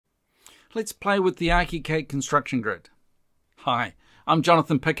Let's play with the ArchiCAD construction grid. Hi, I'm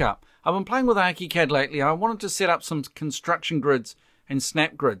Jonathan Pickup. I've been playing with ArchiCAD lately. I wanted to set up some construction grids and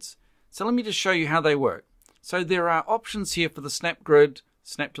snap grids. So let me just show you how they work. So there are options here for the snap grid,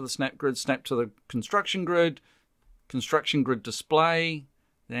 snap to the snap grid, snap to the construction grid display.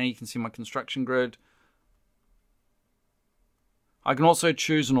 There you can see my construction grid. I can also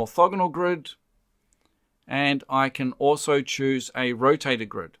choose an orthogonal grid, and I can also choose a rotator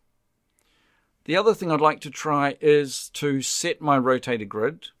grid. The other thing I'd like to try is to set my rotator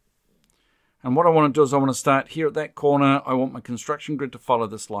grid. And what I want to do is I want to start here at that corner. I want my construction grid to follow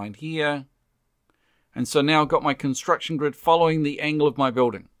this line here. And so now I've got my construction grid following the angle of my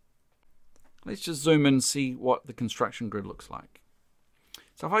building. Let's just zoom in and see what the construction grid looks like.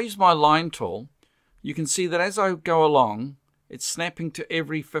 So if I use my line tool, you can see that as I go along, it's snapping to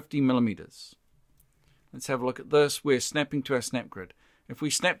every 50 millimeters. Let's have a look at this. We're snapping to our snap grid. If we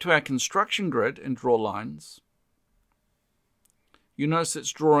snap to our construction grid and draw lines, you notice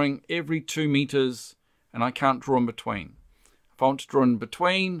it's drawing every 2 meters and I can't draw in between. If I want to draw in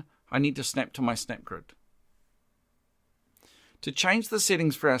between, I need to snap to my snap grid. To change the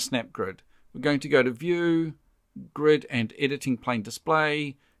settings for our snap grid, we're going to go to View, Grid and Editing Plane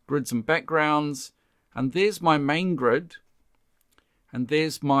Display, Grids and Backgrounds, and there's my main grid, and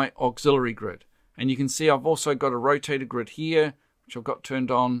there's my auxiliary grid. And you can see I've also got a rotator grid here, which I've got turned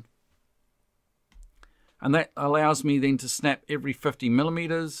on. And that allows me then to snap every 50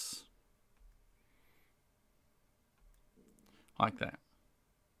 millimeters, like that.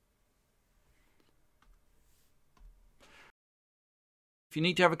 If you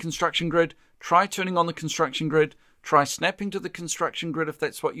need to have a construction grid, try turning on the construction grid, try snapping to the construction grid if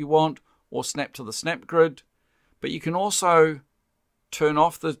that's what you want, or snap to the snap grid. But you can also turn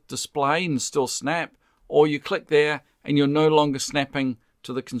off the display and still snap, or you click there and you're no longer snapping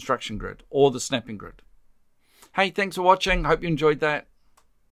to the construction grid or the snapping grid. Hey, thanks for watching. Hope you enjoyed that.